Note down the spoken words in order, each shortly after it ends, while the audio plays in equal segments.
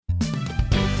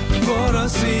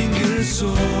single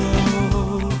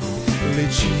soul,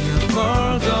 reaching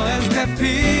further and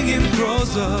stepping in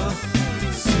closer.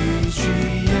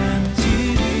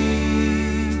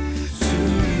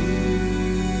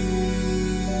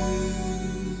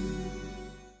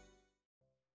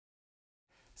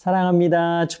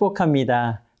 사랑합니다.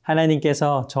 축복합니다.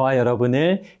 하나님께서 저와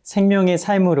여러분을 생명의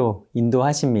삶으로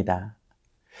인도하십니다.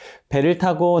 배를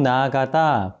타고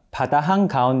나아가다 바다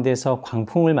한가운데서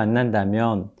광풍을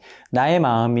만난다면 나의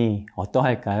마음이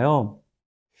어떠할까요?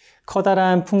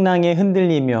 커다란 풍랑에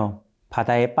흔들리며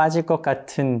바다에 빠질 것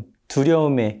같은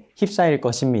두려움에 휩싸일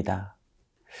것입니다.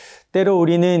 때로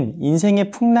우리는 인생의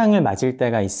풍랑을 맞을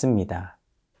때가 있습니다.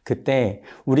 그때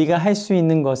우리가 할 수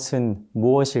있는 것은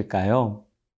무엇일까요?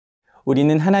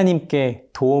 우리는 하나님께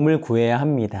도움을 구해야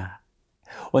합니다.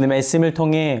 오늘 말씀을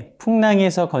통해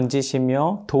풍랑에서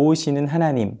건지시며 도우시는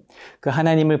하나님, 그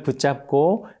하나님을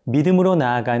붙잡고 믿음으로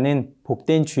나아가는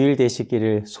복된 주일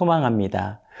되시기를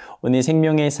소망합니다. 오늘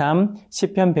생명의 삶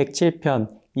시편 107편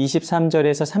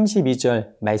 23절에서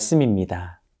 32절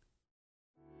말씀입니다.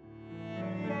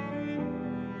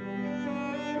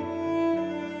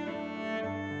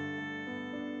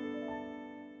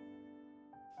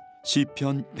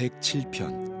 시편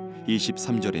 107편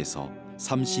 23절에서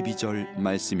 32절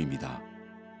말씀입니다.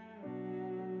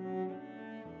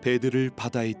 배들을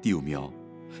바다에 띄우며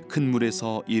큰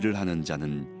물에서 일을 하는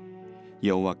자는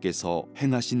여호와께서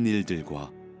행하신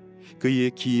일들과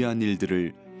그의 기이한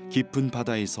일들을 깊은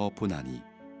바다에서 보나니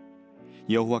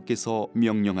여호와께서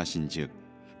명령하신즉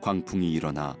광풍이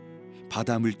일어나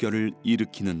바다 물결을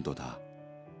일으키는도다.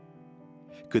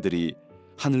 그들이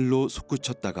하늘로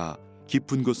솟구쳤다가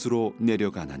깊은 곳으로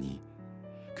내려가나니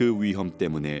그 위험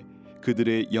때문에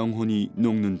그들의 영혼이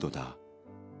녹는도다.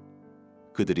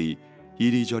 그들이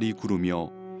이리저리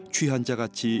구르며 취한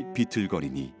자같이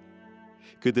비틀거리니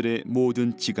그들의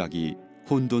모든 지각이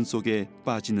혼돈 속에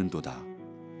빠지는도다.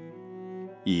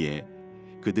 이에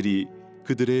그들이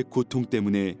그들의 고통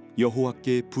때문에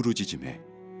여호와께 부르짖으매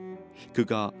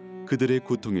그가 그들의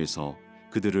고통에서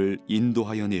그들을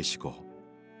인도하여 내시고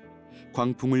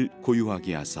광풍을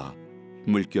고요하게 하사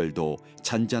물결도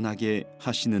잔잔하게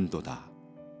하시는도다.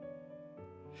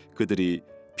 그들이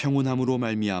평온함으로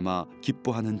말미암아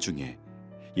기뻐하는 중에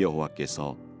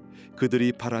여호와께서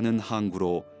그들이 바라는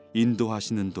항구로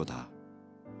인도하시는도다.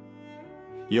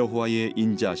 여호와의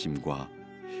인자하심과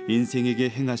인생에게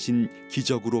행하신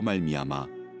기적으로 말미암아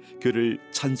그를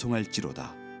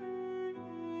찬송할지로다.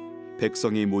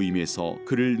 백성의 모임에서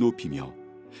그를 높이며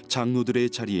장로들의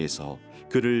자리에서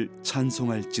그를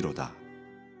찬송할지로다.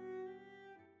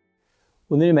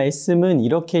 오늘 말씀은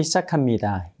이렇게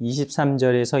시작합니다.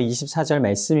 23절에서 24절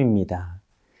말씀입니다.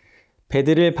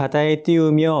 배들을 바다에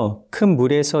띄우며 큰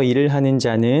물에서 일을 하는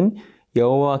자는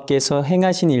여호와께서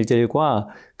행하신 일들과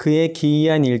그의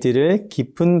기이한 일들을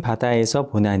깊은 바다에서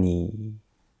보나니.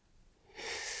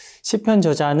 시편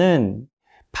저자는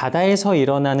바다에서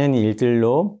일어나는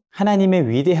일들로 하나님의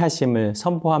위대하심을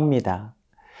선포합니다.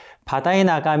 바다에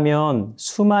나가면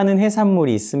수많은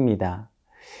해산물이 있습니다.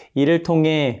 이를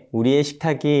통해 우리의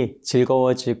식탁이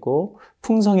즐거워지고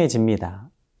풍성해집니다.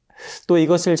 또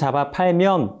이것을 잡아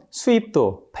팔면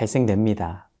수입도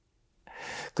발생됩니다.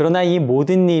 그러나 이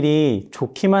모든 일이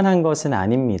좋기만 한 것은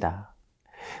아닙니다.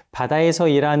 바다에서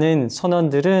일하는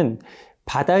선원들은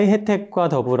바다의 혜택과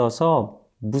더불어서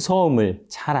무서움을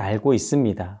잘 알고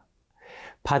있습니다.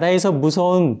 바다에서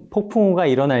무서운 폭풍우가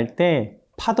일어날 때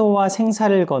파도와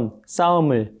생사를 건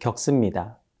싸움을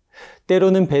겪습니다.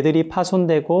 때로는 배들이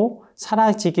파손되고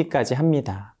사라지기까지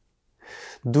합니다.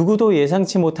 누구도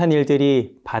예상치 못한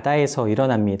일들이 바다에서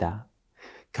일어납니다.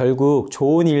 결국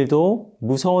좋은 일도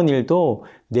무서운 일도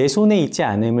내 손에 있지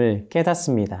않음을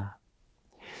깨닫습니다.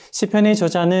 시편의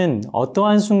저자는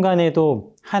어떠한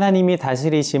순간에도 하나님이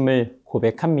다스리심을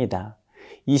고백합니다.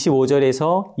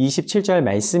 25절에서 27절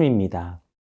말씀입니다.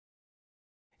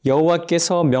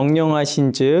 여호와께서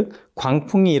명령하신즉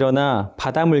광풍이 일어나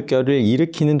바다 물결을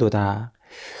일으키는도다.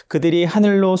 그들이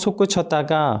하늘로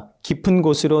솟구쳤다가 깊은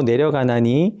곳으로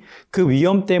내려가나니 그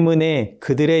위험 때문에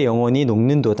그들의 영혼이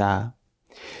녹는도다.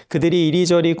 그들이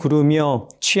이리저리 구르며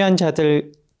취한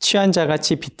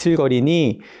자같이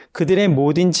비틀거리니 그들의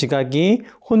모든 지각이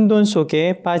혼돈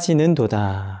속에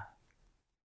빠지는도다.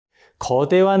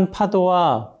 거대한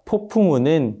파도와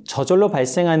폭풍우는 저절로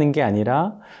발생하는 게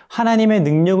아니라 하나님의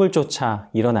능력을 쫓아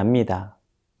일어납니다.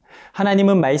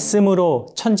 하나님은 말씀으로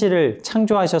천지를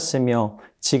창조하셨으며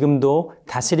지금도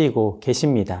다스리고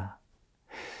계십니다.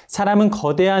 사람은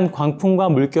거대한 광풍과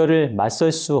물결을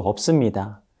맞설 수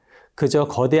없습니다. 그저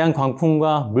거대한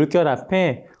광풍과 물결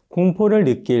앞에 공포를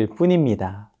느낄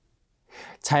뿐입니다.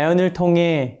 자연을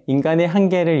통해 인간의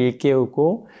한계를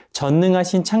일깨우고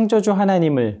전능하신 창조주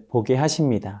하나님을 보게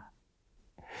하십니다.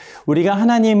 우리가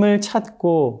하나님을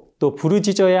찾고 또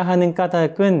부르짖어야 하는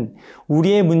까닭은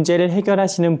우리의 문제를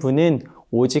해결하시는 분은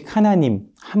오직 하나님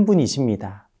한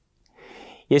분이십니다.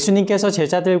 예수님께서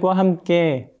제자들과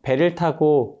함께 배를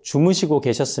타고 주무시고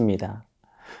계셨습니다.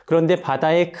 그런데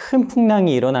바다에 큰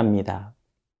풍랑이 일어납니다.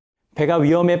 배가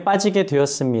위험에 빠지게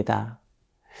되었습니다.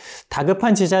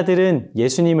 다급한 제자들은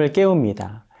예수님을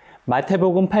깨웁니다.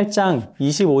 마태복음 8장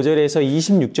 25절에서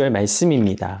 26절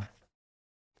말씀입니다.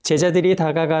 제자들이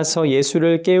다가가서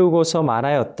예수를 깨우고서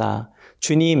말하였다.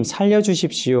 주님,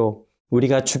 살려주십시오.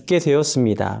 우리가 죽게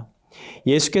되었습니다.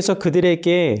 예수께서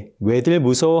그들에게 왜들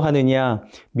무서워하느냐?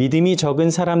 믿음이 적은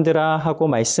사람들아 하고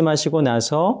말씀하시고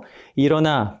나서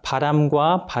일어나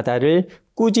바람과 바다를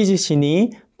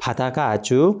꾸짖으시니 바다가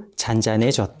아주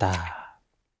잔잔해졌다.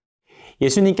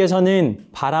 예수님께서는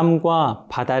바람과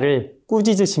바다를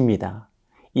꾸짖으십니다.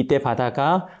 이때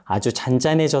바다가 아주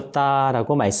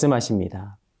잔잔해졌다라고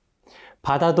말씀하십니다.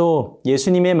 바다도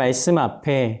예수님의 말씀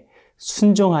앞에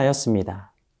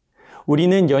순종하였습니다.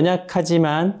 우리는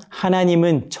연약하지만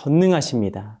하나님은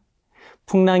전능하십니다.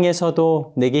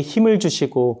 풍랑에서도 내게 힘을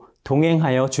주시고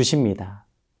동행하여 주십니다.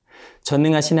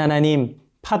 전능하신 하나님,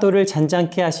 파도를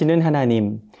잔잔케 하시는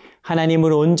하나님,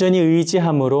 하나님을 온전히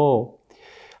의지함으로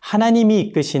하나님이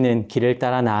이끄시는 길을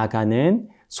따라 나아가는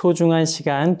소중한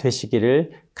시간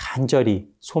되시기를 간절히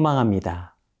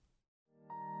소망합니다.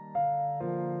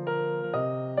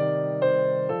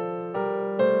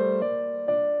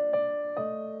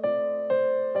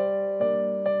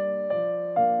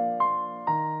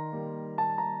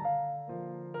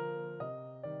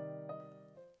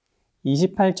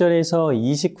 (28절에서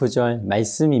 29절)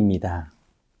 말씀입니다.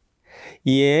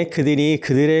 이에 그들이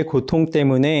그들의 고통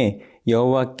때문에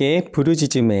여호와께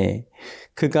부르짖음에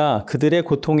그가 그들의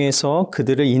고통에서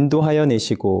그들을 인도하여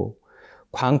내시고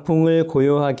광풍을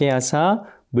고요하게 하사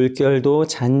물결도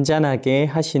잔잔하게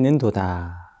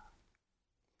하시는도다.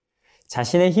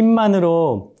 자신의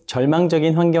힘만으로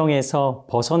절망적인 환경에서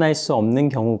벗어날 수 없는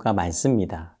경우가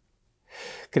많습니다.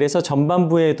 그래서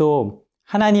전반부에도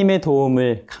하나님의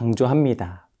도움을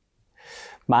강조합니다.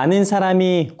 많은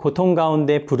사람이 고통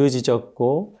가운데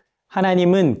부르짖었고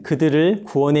하나님은 그들을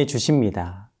구원해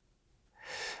주십니다.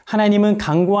 하나님은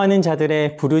간구하는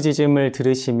자들의 부르짖음을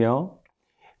들으시며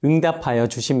응답하여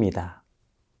주십니다.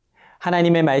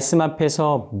 하나님의 말씀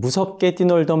앞에서 무섭게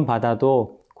뛰놀던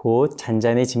바다도 곧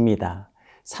잔잔해집니다.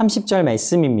 30절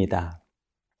말씀입니다.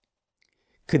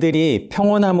 그들이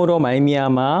평온함으로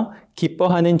말미암아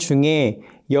기뻐하는 중에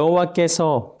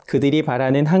여호와께서 그들이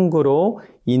바라는 항구로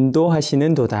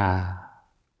인도하시는도다.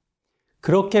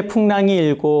 그렇게 풍랑이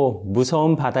일고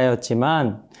무서운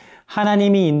바다였지만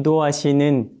하나님이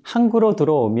인도하시는 항구로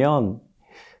들어오면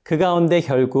그 가운데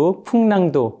결국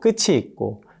풍랑도 끝이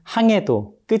있고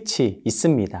항해도 끝이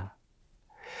있습니다.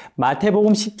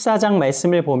 마태복음 14장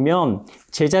말씀을 보면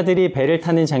제자들이 배를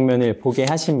타는 장면을 보게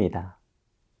하십니다.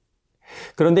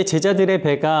 그런데 제자들의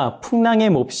배가 풍랑에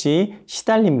몹시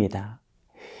시달립니다.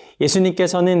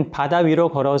 예수님께서는 바다 위로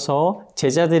걸어서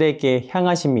제자들에게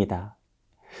향하십니다.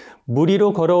 물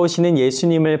위로 걸어오시는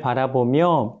예수님을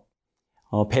바라보며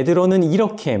베드로는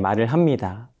이렇게 말을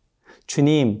합니다.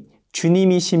 주님,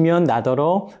 주님이시면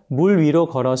나더러 물 위로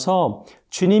걸어서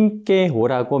주님께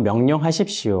오라고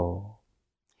명령하십시오.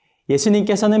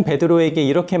 예수님께서는 베드로에게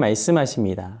이렇게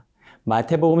말씀하십니다.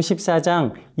 마태복음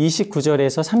 14장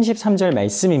 29절에서 33절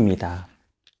말씀입니다.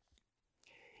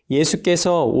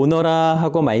 예수께서 오너라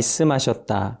하고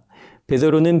말씀하셨다.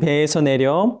 베드로는 배에서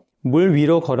내려 물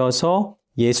위로 걸어서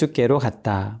예수께로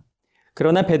갔다.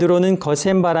 그러나 베드로는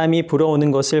거센 바람이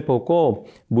불어오는 것을 보고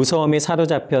무서움에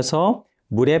사로잡혀서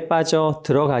물에 빠져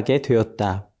들어가게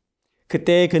되었다.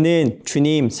 그때 그는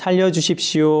주님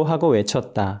살려주십시오 하고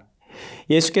외쳤다.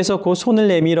 예수께서 곧 손을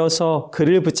내밀어서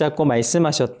그를 붙잡고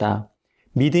말씀하셨다.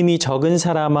 믿음이 적은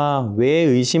사람아 왜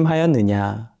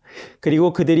의심하였느냐.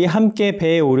 그리고 그들이 함께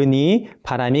배에 오르니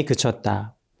바람이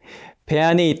그쳤다. 배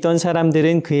안에 있던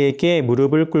사람들은 그에게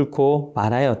무릎을 꿇고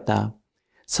말하였다.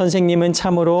 선생님은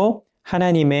참으로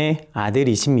하나님의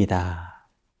아들이십니다.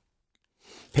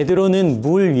 베드로는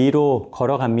물 위로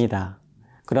걸어갑니다.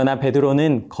 그러나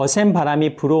베드로는 거센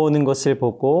바람이 불어오는 것을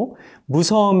보고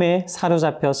무서움에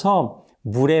사로잡혀서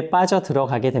물에 빠져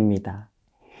들어가게 됩니다.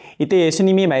 이때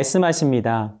예수님이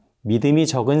말씀하십니다. 믿음이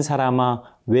적은 사람아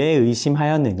왜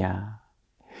의심하였느냐.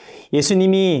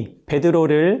 예수님이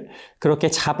베드로를 그렇게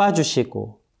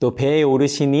잡아주시고 또 배에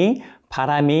오르시니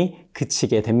바람이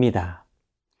그치게 됩니다.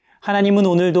 하나님은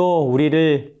오늘도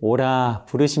우리를 오라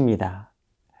부르십니다.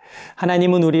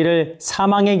 하나님은 우리를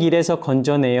사망의 길에서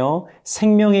건져내어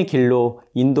생명의 길로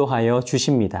인도하여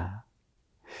주십니다.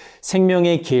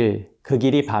 생명의 길, 그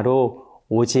길이 바로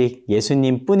오직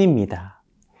예수님 뿐입니다.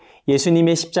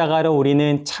 예수님의 십자가로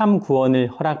우리는 참 구원을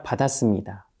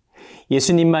허락받았습니다.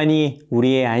 예수님만이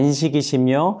우리의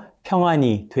안식이시며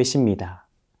평안이 되십니다.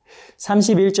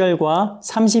 31절과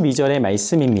 32절의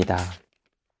말씀입니다.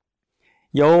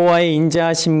 여호와의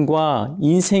인자하심과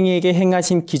인생에게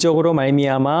행하신 기적으로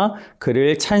말미암아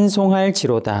그를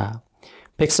찬송할지로다.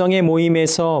 백성의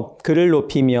모임에서 그를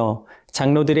높이며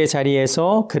장로들의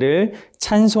자리에서 그를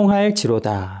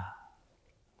찬송할지로다.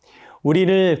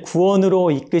 우리를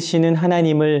구원으로 이끄시는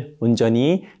하나님을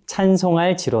온전히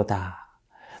찬송할지로다.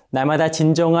 날마다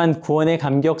진정한 구원의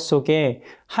감격 속에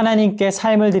하나님께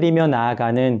삶을 드리며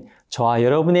나아가는 저와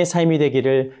여러분의 삶이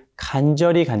되기를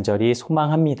간절히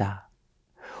소망합니다.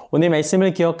 오늘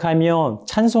말씀을 기억하며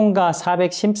찬송가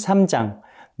 413장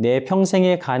내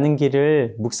평생에 가는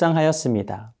길을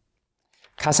묵상하였습니다.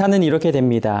 가사는 이렇게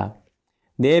됩니다.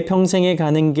 내 평생에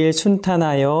가는 길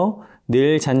순탄하여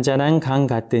늘 잔잔한 강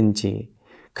같든지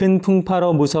큰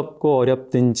풍파로 무섭고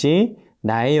어렵든지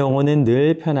나의 영혼은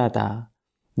늘 편하다.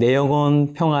 내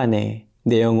영혼 평안해,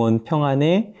 내 영혼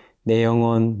평안해, 내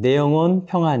영혼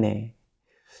평안해.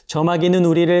 저마귀는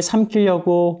우리를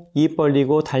삼키려고 입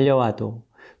벌리고 달려와도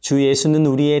주 예수는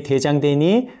우리의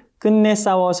대장되니 끝내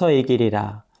싸워서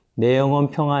이기리라. 내 영혼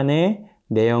평안해,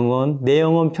 내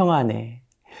영혼 평안해.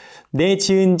 내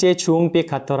지은 죄 주홍빛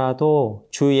같더라도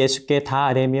주 예수께 다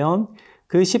아뢰면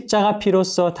그 십자가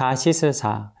피로써 다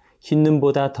씻으사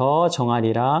흰눈보다 더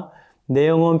정하리라. 내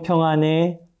영혼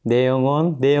평안해, 내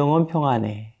영혼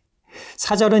평안해.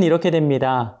 4절은 이렇게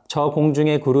됩니다. 저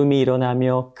공중에 구름이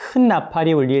일어나며 큰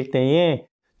나팔이 울릴 때에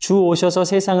주 오셔서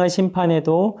세상을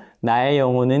심판해도 나의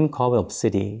영혼은 겁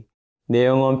없으리. 내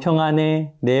영혼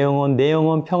평안해, 내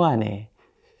영혼 평안해.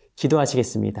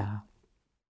 기도하시겠습니다.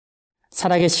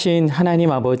 살아계신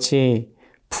하나님 아버지,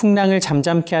 풍랑을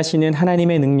잠잠케 하시는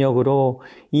하나님의 능력으로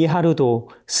이 하루도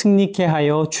승리케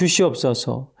하여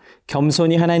주시옵소서.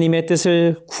 겸손히 하나님의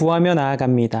뜻을 구하며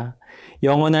나아갑니다.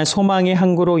 영원한 소망의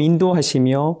항구로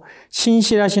인도하시며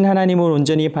신실하신 하나님을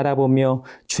온전히 바라보며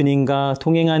주님과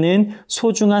동행하는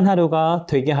소중한 하루가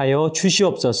되게 하여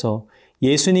주시옵소서.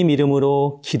 예수님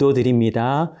이름으로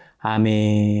기도드립니다.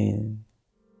 아멘.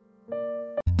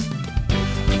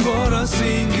 For a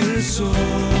single soul,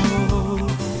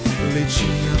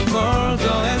 reaching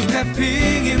further and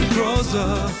stepping in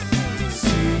closer.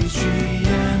 See